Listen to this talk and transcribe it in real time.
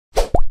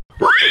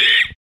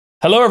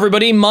Hello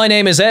everybody, my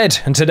name is Ed,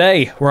 and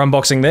today we're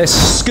unboxing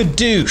this.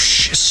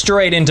 Skadoosh!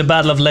 Straight into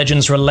Battle of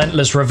Legends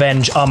Relentless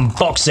Revenge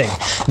unboxing.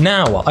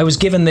 Now, I was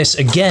given this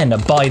again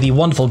by the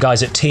wonderful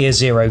guys at Tier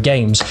Zero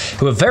Games,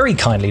 who have very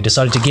kindly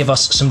decided to give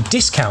us some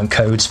discount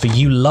codes for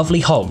you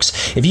lovely hogs.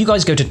 If you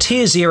guys go to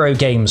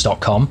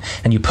tierzerogames.com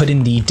and you put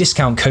in the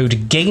discount code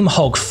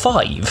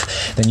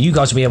GAMEHOG5, then you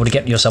guys will be able to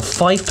get yourself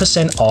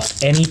 5%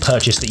 off any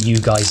purchase that you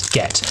guys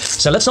get.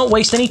 So let's not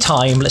waste any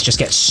time, let's just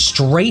get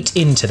straight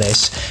into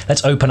this.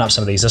 Let's open up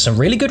some of these. There's some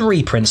really good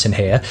reprints in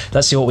here.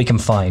 Let's see what we can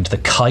find. The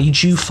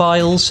Kaiju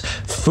Files,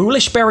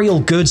 Foolish Burial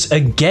Goods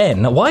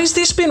again. Why has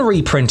this been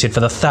reprinted for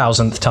the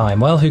 1000th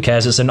time? Well, who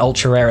cares? It's an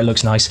ultra rare. It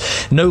looks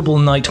nice. Noble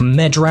Knight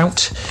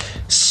Medrout,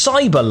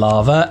 Cyber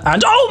Lava,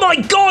 and oh my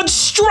god,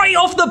 straight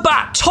off the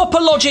bat,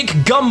 Topologic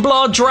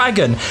Gumblar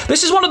Dragon.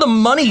 This is one of the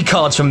money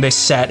cards from this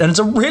set, and it's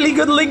a really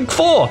good Link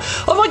 4.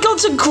 Oh my god,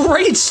 it's a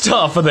great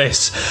start for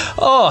this.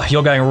 Oh,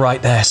 you're going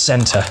right there,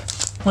 center.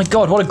 My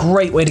god, what a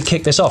great way to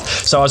kick this off.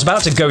 So I was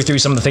about to go through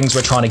some of the things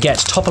we're trying to get.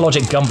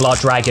 Topologic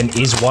Gumblar Dragon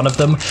is one of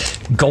them.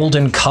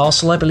 Golden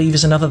Castle, I believe,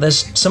 is another.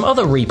 There's some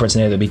other reprints in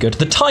here that'd be good.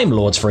 The Time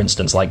Lords, for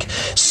instance, like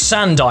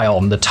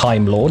Sandion, the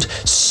Time Lord,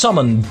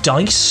 Summon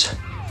Dice,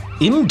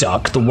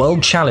 Imduck, the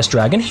World Chalice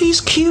Dragon. He's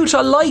cute,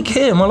 I like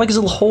him. I like his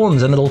little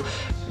horns and little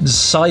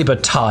cyber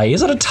tie. Is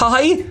that a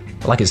tie?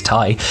 I like his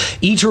tie.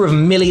 Eater of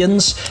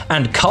Millions,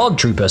 and Card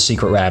Trooper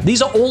Secret Rare.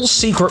 These are all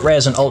secret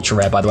rares and ultra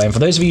rare, by the way, and for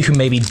those of you who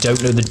maybe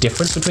don't know the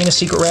difference between a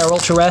secret rare or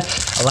ultra rare,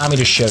 allow me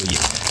to show you.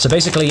 So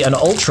basically, an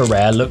ultra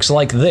rare looks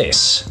like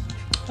this,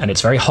 and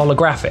it's very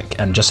holographic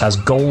and just has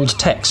gold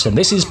text, and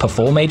this is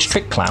Performage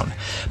Trick Clown.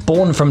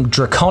 Born from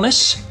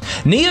Draconis,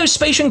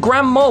 Neospatian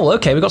Grand Mole.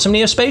 Okay, we've got some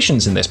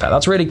Neospatians in this pack.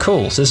 That's really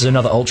cool. So this is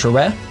another ultra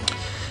rare.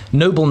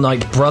 Noble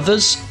Knight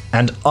Brothers,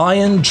 and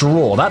Iron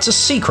Draw. That's a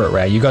secret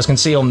rare. You guys can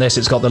see on this,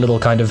 it's got the little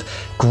kind of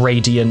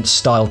gradient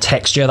style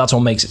texture. That's what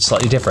makes it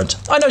slightly different.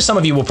 I know some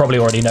of you will probably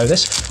already know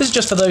this. This is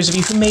just for those of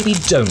you who maybe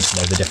don't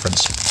know the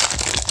difference.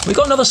 We've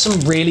got some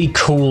really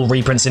cool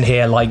reprints in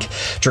here, like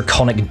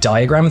Draconic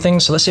Diagram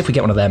things. So let's see if we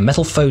get one of them.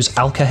 Metal Foes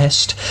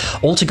Alkahest,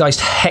 Altergeist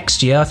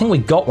Hextia. I think we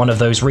got one of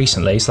those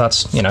recently, so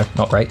that's, you know,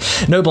 not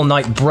great. Noble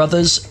Knight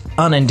Brothers,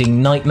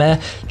 Unending Nightmare,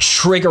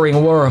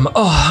 Triggering Worm.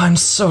 Oh, I'm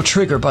so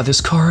triggered by this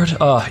card.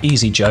 Oh,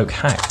 easy joke.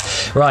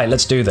 Hack. Right,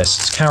 let's do this.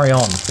 Let's carry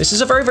on. This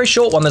is a very, very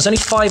short one. There's only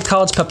 5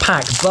 cards per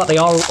pack, but they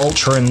are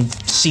ultra and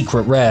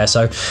secret rare,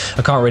 so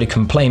I can't really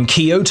complain.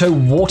 Kyoto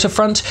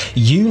Waterfront,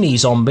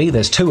 Uni-Zombie.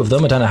 There's 2 of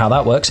them. I don't know how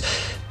that works.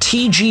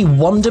 TG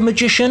Wonder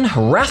Magician,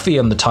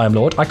 Raphium the Time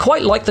Lord. I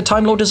quite like the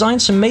Time Lord design,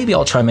 so maybe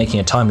I'll try making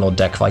a Time Lord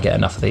deck if I get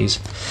enough of these.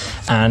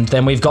 And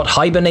then we've got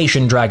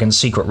Hibernation Dragon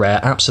Secret Rare,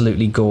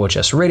 absolutely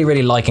gorgeous. Really,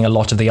 really liking a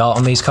lot of the art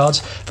on these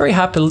cards. Very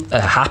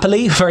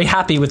very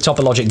happy with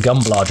Topologic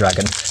Gumblar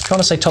Dragon. Trying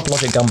to say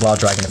Topologic Gumblar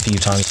Dragon a few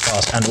times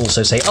fast and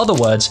also say other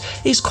words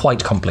is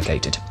quite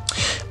complicated.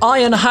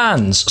 Iron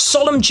Hands,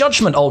 Solemn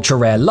Judgment Ultra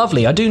Rare,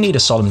 lovely. I do need a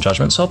Solemn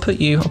Judgment, so I'll put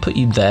you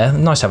there.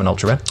 Nice to have an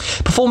Ultra Rare.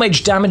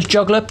 Performage Damage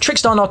Juggler,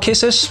 Trickstar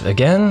Narcissus,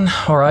 again.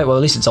 All right, well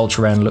at least it's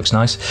Ultra Rare and looks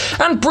nice.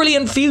 And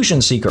Brilliant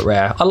Fusion Secret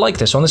Rare. I like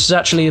this one. This is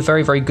actually a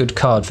very, very good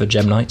card for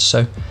Gem Knights,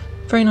 so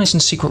very nice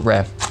and secret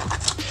rare.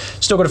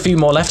 Still got a few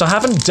more left. I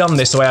haven't done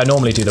this the way I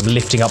normally do them,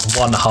 lifting up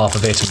one half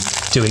of it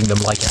and doing them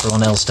like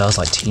everyone else does,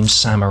 like Team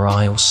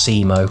Samurai or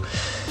Simo.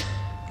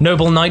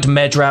 Noble Knight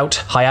Medrout,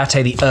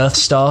 Hayate the Earth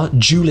Star,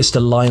 Duelist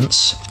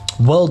Alliance,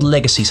 World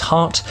Legacy's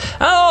Heart.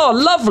 Oh,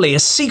 lovely, a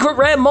secret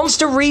rare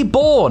Monster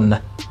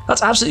Reborn.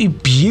 That's absolutely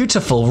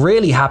beautiful,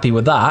 really happy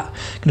with that.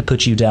 Gonna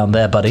put you down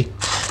there, buddy.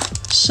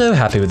 So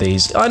happy with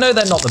these. I know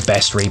they're not the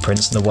best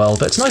reprints in the world,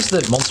 but it's nice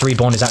that Monster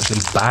Reborn is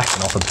actually back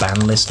and off a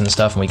ban list and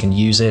stuff, and we can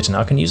use it, and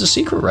I can use a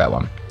secret rare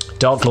one.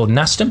 Dark Lord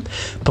Nastum,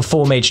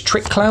 Performage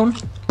Trick Clown,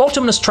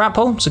 Bottomless Trap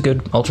Hole, it's a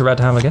good ultra rare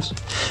to have, I guess.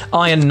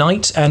 Iron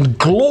Knight, and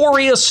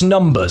Glorious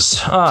Numbers.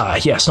 Ah,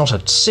 yes, not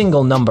a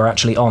single number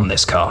actually on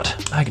this card.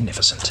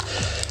 Magnificent.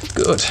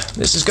 Good.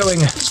 This is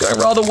going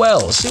rather well.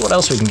 Let's see what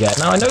else we can get.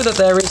 Now, I know that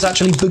there is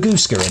actually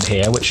Baguska in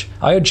here, which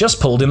I had just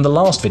pulled in the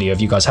last video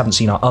if you guys haven't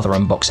seen our other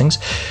unboxings.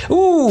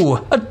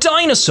 Ooh, a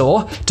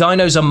dinosaur.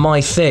 Dinos are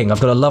my thing. I've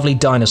got a lovely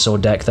dinosaur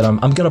deck that I'm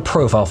going to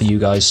profile for you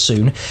guys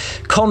soon.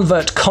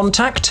 Convert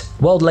Contact,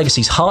 World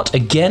Legacy's Heart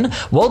again,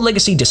 World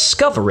Legacy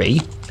Discovery,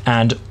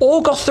 and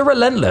Orgoth the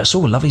Relentless.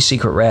 Ooh, lovely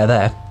secret rare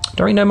there.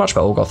 Don't really know much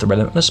about Orgoth the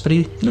Relentless, but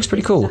he looks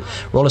pretty cool.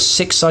 Roll a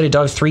 6-sided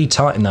die 3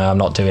 times. No, I'm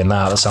not doing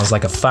that. That sounds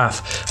like a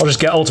faff. I'll just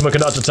get Ultima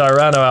Conductor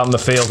Tyranno out in the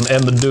field and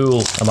end the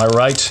duel. Am I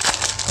right?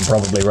 I'm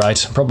probably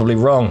right. I'm probably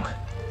wrong.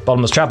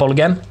 Bottomless Trap Hole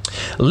again.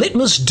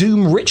 Litmus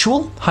Doom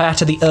Ritual,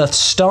 Hayate the Earth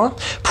Star,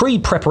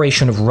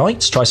 Pre-Preparation of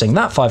Rites, try saying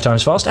that 5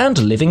 times fast, and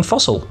Living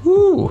Fossil.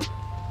 Ooh.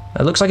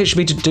 It looks like it should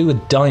be to do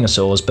with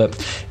dinosaurs,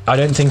 but I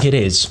don't think it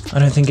is. I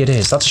don't think it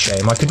is. That's a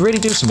shame. I could really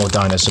do some more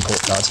dino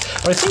support cards.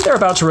 But I think they're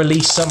about to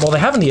release some, well, they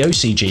have in the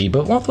OCG,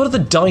 but what are the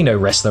dino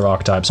wrestler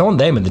archetypes? I want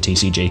them in the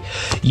TCG.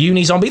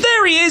 Uni-Zombie.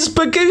 There he is!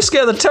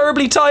 Baguska, the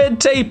terribly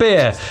tired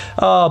tapir.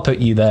 Oh, I'll put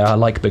you there. I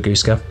like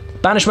Baguska.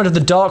 Banishment of the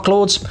Dark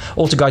Lords,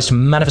 Altergeist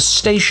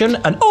Manifestation,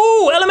 and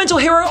oh, Elemental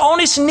Hero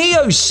Honest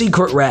Neo's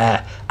secret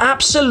rare.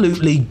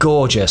 Absolutely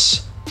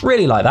gorgeous.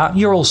 Really like that.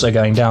 You're also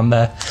going down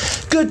there.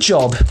 Good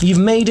job. You've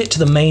made it to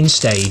the main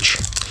stage.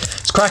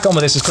 Let's crack on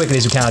with this as quickly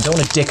as we can. I don't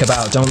want to dick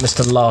about. Don't want this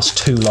to last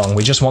too long.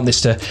 We just want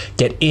this to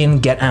get in,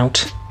 get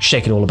out,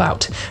 shake it all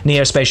about.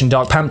 Neospatian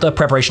Dark Panther,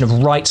 Preparation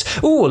of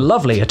Rites. Ooh,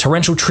 lovely. A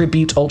Torrential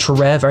Tribute, ultra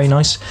rare. Very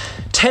nice.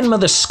 Tenma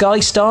the Sky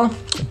Star,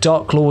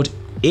 Dark Lord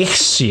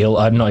Ixiel.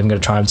 I'm not even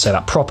going to try and say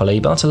that properly,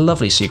 but that's a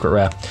lovely secret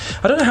rare.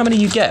 I don't know how many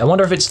you get. I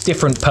wonder if it's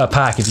different per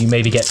pack, if you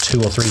maybe get 2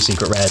 or 3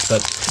 secret rares,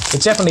 but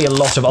it's definitely a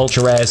lot of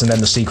ultra rares and then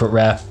the secret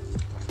rare.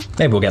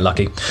 Maybe we'll get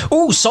lucky.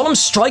 Ooh, Solemn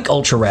Strike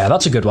ultra rare.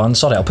 That's a good one.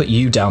 Sorry, I'll put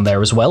you down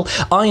there as well.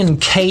 Iron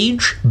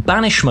Cage,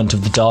 Banishment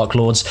of the Dark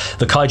Lords,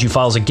 the Kaiju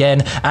Files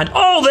again, and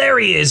oh, there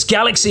he is,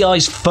 Galaxy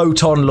Eyes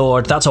Photon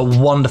Lord. That's a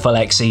wonderful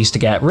Xyz to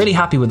get. Really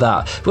happy with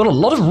that. We've got a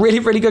lot of really,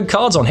 really good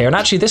cards on here, and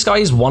actually this guy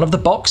is one of the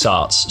box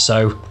arts,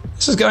 so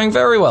this is going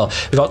very well.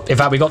 In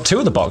fact, we got 2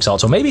 of the box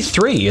arts, or maybe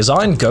 3. Is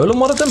Iron Golem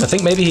one of them? I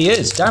think maybe he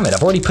is. Damn it,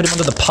 I've already put him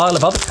under the pile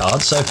of other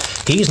cards, so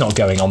he's not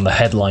going on the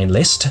headline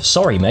list.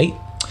 Sorry, mate.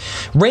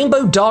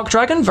 Rainbow Dark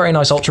Dragon, very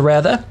nice ultra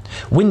rare there.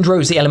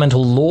 Windrose the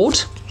Elemental Lord.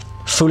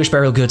 Foolish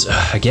Burial Goods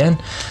again.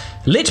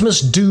 Litmus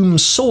Doom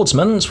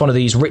Swordsman, it's one of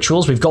these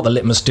rituals. We've got the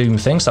Litmus Doom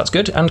thing, so that's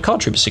good. And Card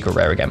Trooper Secret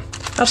Rare again.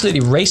 Absolutely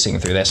racing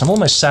through this. I'm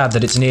almost sad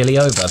that it's nearly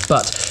over,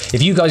 but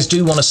if you guys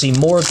do want to see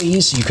more of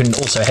these, you can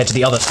also head to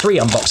the other 3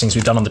 unboxings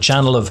we've done on the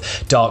channel of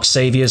Dark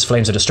Saviors,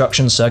 Flames of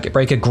Destruction, Circuit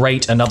Breaker,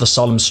 Great, Another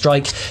Solemn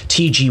Strike,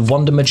 TG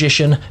Wonder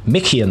Magician,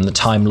 Mikian the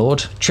Time Lord,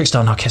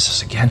 Trickstar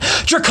Narcissus again,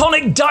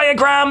 Draconic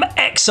Diagram,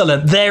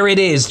 excellent, there it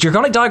is.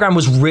 Draconic Diagram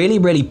was really,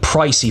 really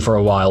pricey for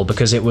a while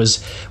because it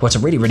was, well, it's a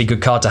really, really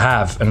good card to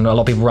have, and a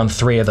lot of people run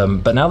 3 of them,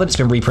 but now that it's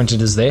been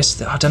reprinted as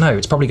this, I don't know,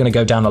 it's probably going to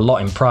go down a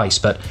lot in price,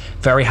 but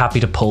very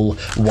happy to pull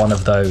one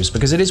of those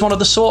because it is one of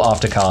the sought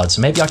after cards.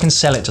 Maybe I can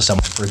sell it to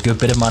someone for a good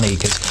bit of money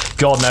because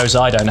God knows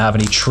I don't have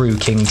any true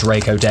King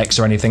Draco decks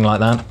or anything like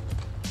that.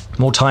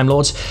 More Time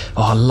Lords.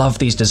 Oh, I love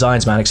these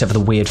designs, man, except for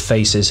the weird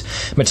faces.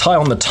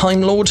 Matai the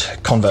Time Lord,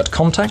 Convert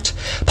Contact.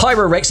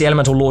 Pyro Rex, the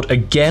Elemental Lord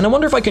again. I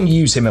wonder if I can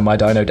use him in my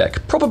Dino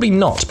deck. Probably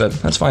not,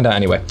 but let's find out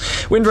anyway.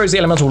 Windrose, the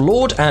Elemental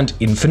Lord, and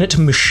Infinite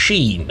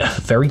Machine.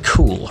 Very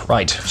cool.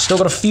 Right, still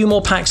got a few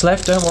more packs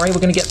left. Don't worry,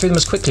 we're going to get through them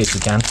as quickly as we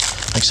can.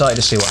 I'm excited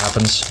to see what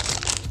happens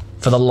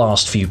for the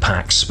last few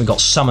packs. We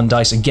got Summon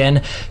Dice again,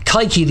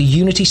 Kaiki the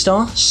Unity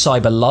Star,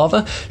 Cyber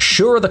Lava,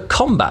 Shura the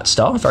Combat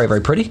Star, very,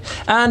 very pretty,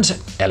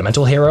 and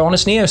Elemental Hero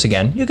Honest Neos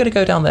again. You're going to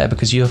go down there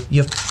because your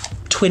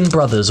twin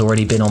brother's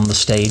already been on the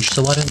stage,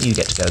 so why don't you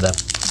get to go there?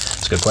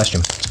 It's a good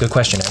question. It's a good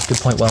question. It's a good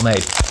point, well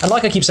made. And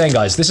like I keep saying,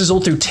 guys, this is all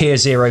through Tier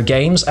 0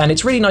 games, and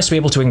it's really nice to be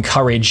able to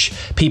encourage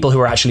people who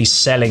are actually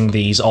selling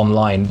these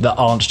online that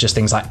aren't just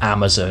things like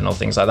Amazon or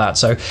things like that.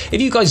 So if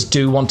you guys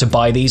do want to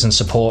buy these and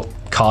support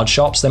card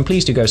shops, then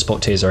please do go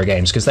support Tier 0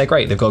 games because they're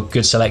great. They've got a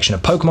good selection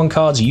of Pokemon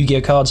cards,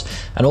 Yu-Gi-Oh cards,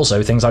 and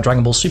also things like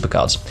Dragon Ball Super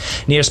cards.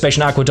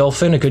 Neospatian Aqua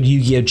Dolphin, a good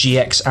Yu-Gi-Oh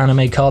GX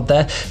anime card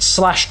there.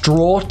 Slash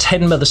Draw,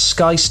 Tenma the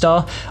Sky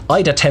Star,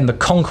 Ida 10 the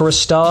Conqueror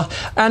Star,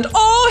 and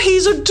oh,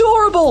 he's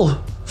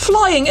adorable!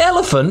 Flying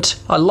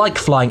Elephant. I like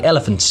Flying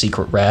Elephant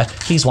secret rare.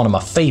 He's one of my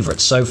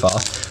favourites so far.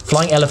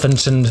 Flying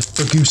Elephant and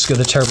Baguska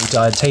the Terribly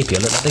Dyed Tapir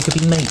look like they could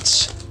be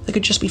mates. They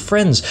could just be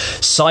friends.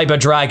 Cyber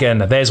Dragon.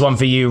 There's one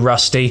for you,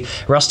 Rusty.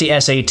 Rusty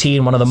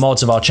S18, one of the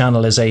mods of our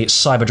channel, is a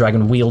Cyber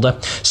Dragon wielder.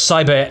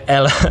 Cyber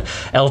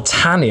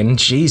Eltanin.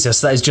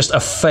 Jesus, that is just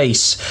a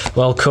face.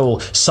 Well, cool.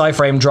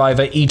 Cyframe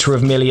Driver, Eater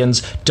of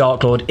Millions,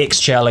 Dark Lord,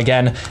 Ixchel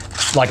again.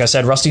 Like I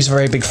said, Rusty's a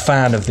very big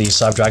fan of these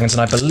Cyber Dragons,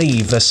 and I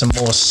believe there's some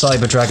more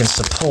Cyber Dragon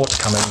support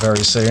coming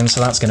very soon,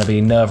 so that's going to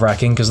be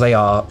nerve-wracking because they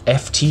are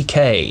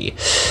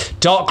FTK.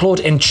 Dark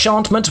Lord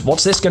Enchantment.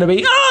 What's this going to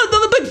be? Ah,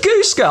 the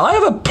Baguska. I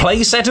have a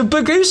playset of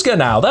Baguska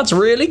now. That's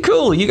really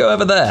cool. You go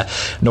over there.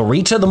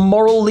 Norita, the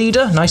Moral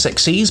Leader. Nice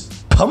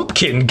Xyz.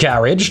 Pumpkin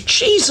Carriage.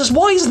 Jesus,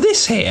 why is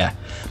this here?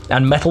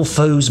 And Metal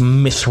Foes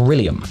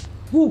Mithrilium.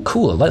 Ooh,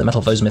 cool. I like the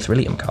Metal Foes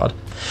Mithrilium card.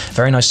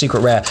 Very nice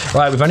secret rare.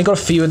 Right, we've only got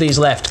a few of these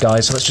left,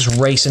 guys, so let's just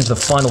race into the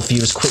final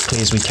few as quickly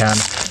as we can.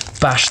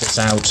 Bash this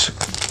out.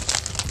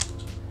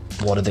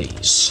 What are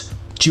these?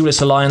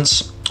 Duelist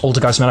Alliance.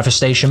 Altergeist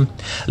Manifestation,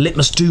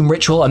 Litmus Doom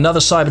Ritual,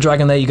 another Cyber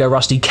Dragon, there you go,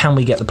 Rusty, can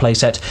we get the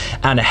playset?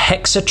 And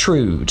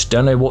Hexatrude,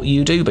 don't know what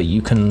you do, but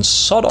you can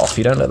sod off,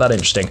 you don't look that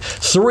interesting.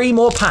 3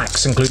 more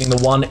packs, including the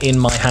one in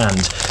my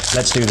hand.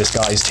 Let's do this,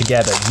 guys,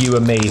 together, you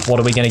and me.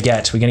 What are we going to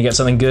get? We're going to get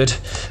something good?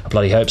 I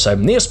bloody hope so.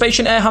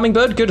 Neospatian Air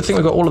Hummingbird, good, I think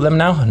we've got all of them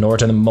now.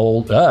 Norita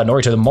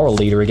the Moral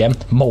Leader again,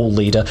 Mole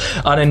Leader.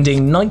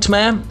 Unending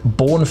Nightmare,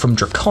 Born from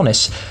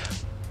Draconis.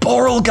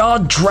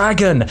 Borrelguard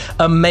Dragon,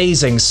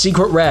 amazing,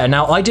 secret rare.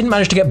 Now, I didn't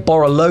manage to get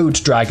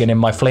Borrelode Dragon in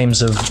my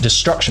Flames of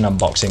Destruction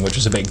unboxing, which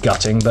was a bit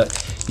gutting, but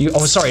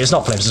oh, sorry, it's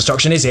not Flames of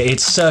Destruction, is it?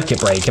 It's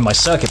Circuit Break in my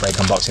Circuit Break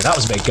unboxing. That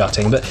was a bit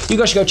gutting, but you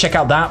guys should go check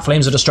out that,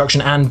 Flames of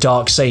Destruction and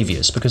Dark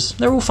Saviors, because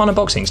they're all fun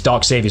unboxings.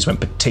 Dark Saviors went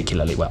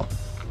particularly well.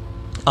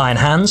 Iron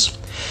Hands,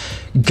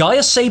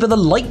 Gaia Saber the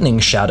Lightning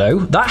Shadow.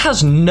 That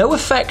has no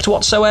effect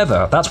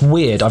whatsoever. That's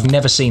weird. I've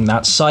never seen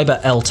that.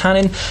 Cyber El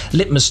Tanin,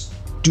 Litmus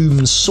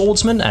Doom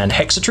Swordsman, and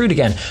Hexatrude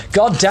again.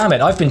 God damn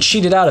it, I've been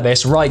cheated out of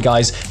this. Right,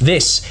 guys,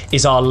 this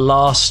is our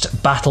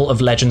last Battle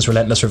of Legends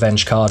Relentless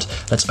Revenge card.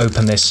 Let's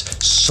open this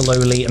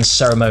slowly and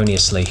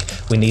ceremoniously.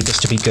 We need this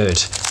to be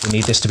good. We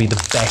need this to be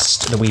the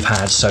best that we've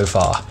had so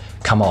far.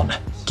 Come on,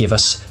 give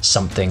us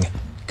something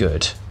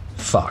good.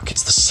 Fuck,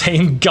 it's the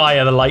same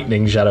Gaia the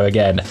Lightning Shadow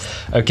again.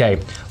 Okay,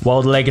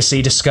 World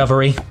Legacy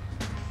Discovery.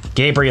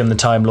 Gabriel the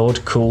Time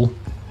Lord, cool.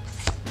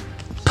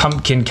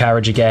 Pumpkin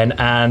Carriage again,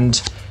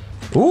 and...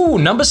 ooh,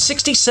 number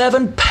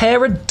 67,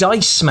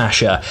 Paradise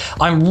Smasher.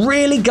 I'm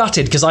really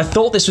gutted because I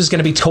thought this was going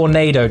to be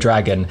Tornado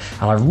Dragon,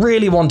 and I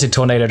really wanted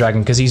Tornado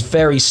Dragon because he's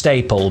very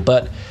staple,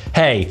 but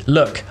hey,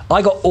 look,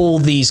 I got all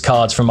these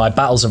cards from my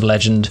Battles of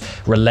Legend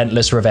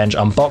Relentless Revenge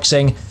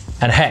unboxing,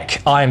 and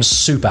heck, I am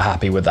super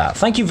happy with that.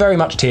 Thank you very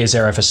much, Tier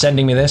Zero, for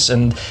sending me this,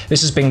 and this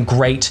has been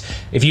great.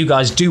 If you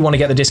guys do want to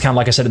get the discount,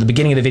 like I said at the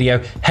beginning of the video,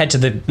 head to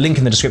the link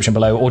in the description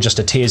below, or just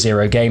to Tier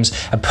Zero Games,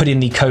 and put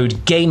in the code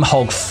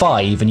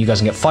GAMEHOG5, and you guys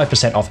can get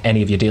 5% off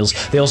any of your deals.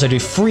 They also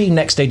do free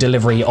next day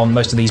delivery on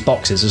most of these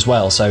boxes as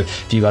well, so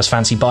if you guys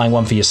fancy buying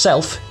one for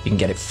yourself, you can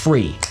get it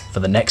free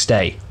for the next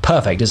day.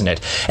 Perfect, isn't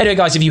it? Anyway,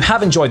 guys, if you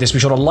have enjoyed this, be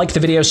sure to like the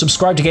video,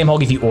 subscribe to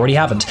GameHog if you already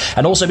haven't,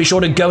 and also be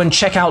sure to go and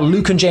check out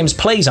Luke and James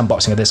Plays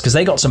unboxing of this, because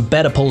they got some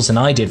better pulls than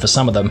I did for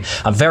some of them.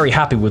 I'm very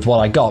happy with what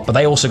I got, but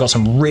they also got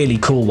some really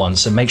cool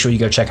ones, so make sure you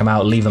go check them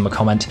out, leave them a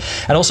comment,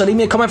 and also leave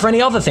me a comment for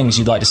any other things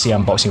you'd like to see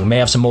unboxing. We may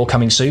have some more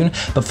coming soon,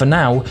 but for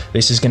now,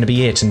 this is going to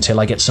be it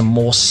until I get some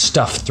more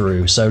stuff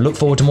through, so look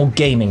forward to more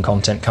gaming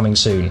content coming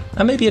soon,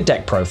 and maybe a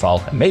deck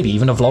profile, and maybe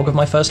even a vlog of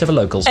my first ever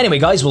locals. Anyway,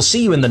 guys, we'll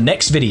see you in the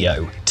next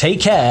video. Take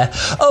care.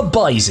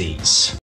 Bye-sies.